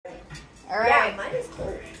All right. Yeah, mine is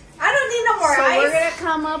cold. I don't need no more So ice. we're gonna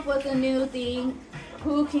come up with a new thing.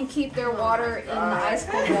 Who can keep their water in the ice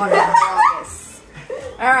cold water the longest?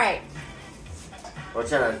 All right. We're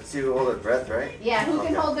trying to see who hold their breath, right? Yeah, who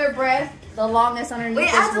can hold their breath the longest underneath Wait,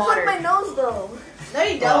 I this have to water? plug my nose though. No,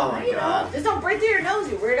 you don't. Oh, No, my you God. don't. Just don't breathe through your nose,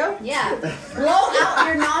 you weirdo. Yeah, blow out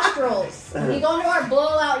your nostrils. When you go into water,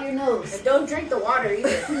 blow out your nose. And don't drink the water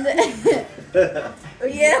either.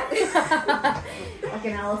 Yeah. Like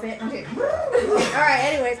an elephant. Okay. All right.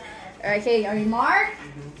 Anyways, all right. Okay. Are you Mark?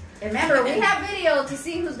 And remember, we have video to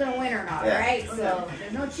see who's gonna win or not. Yeah. Right? So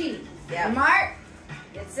there's no cheating. Yeah. You Mark,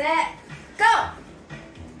 get set, go.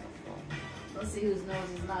 Let's see whose nose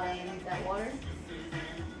is not underneath that water.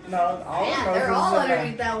 No, all Man, the they're noses all are there.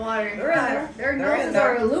 underneath that water. They're in there. Their They're in noses there.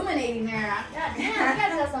 are illuminating there. God damn, you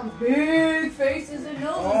guys have some big faces and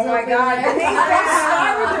noses. Oh my up in God. there. They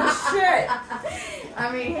start with their shit.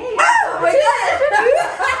 I mean, hey. Oh my God.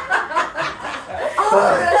 Oh,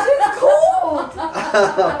 that shit's cold.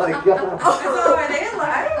 Oh my god. Oh, are they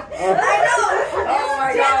alive? I know. Oh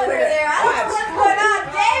my God. Over there. I don't know what's going on.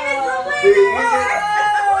 David's the Dude, you winner.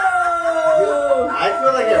 I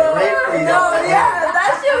feel like it brain freeze. No, yeah,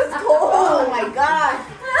 that shit was cold. Oh my God.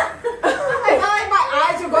 I felt like my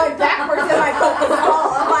eyes were going backwards in my focus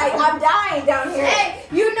hole. I'm like, I'm dying down here. Hey,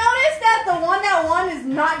 you notice that the one that won is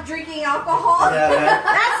not drinking alcohol? Yeah, man.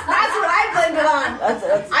 That's what I blamed it on.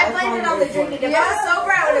 I blamed it on the drinking. If I was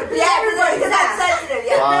sober, I would have beat everybody because because that's sensitive.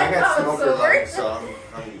 Well, Yeah. I got I'm smoker sober. lungs, so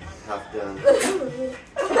I'm half done.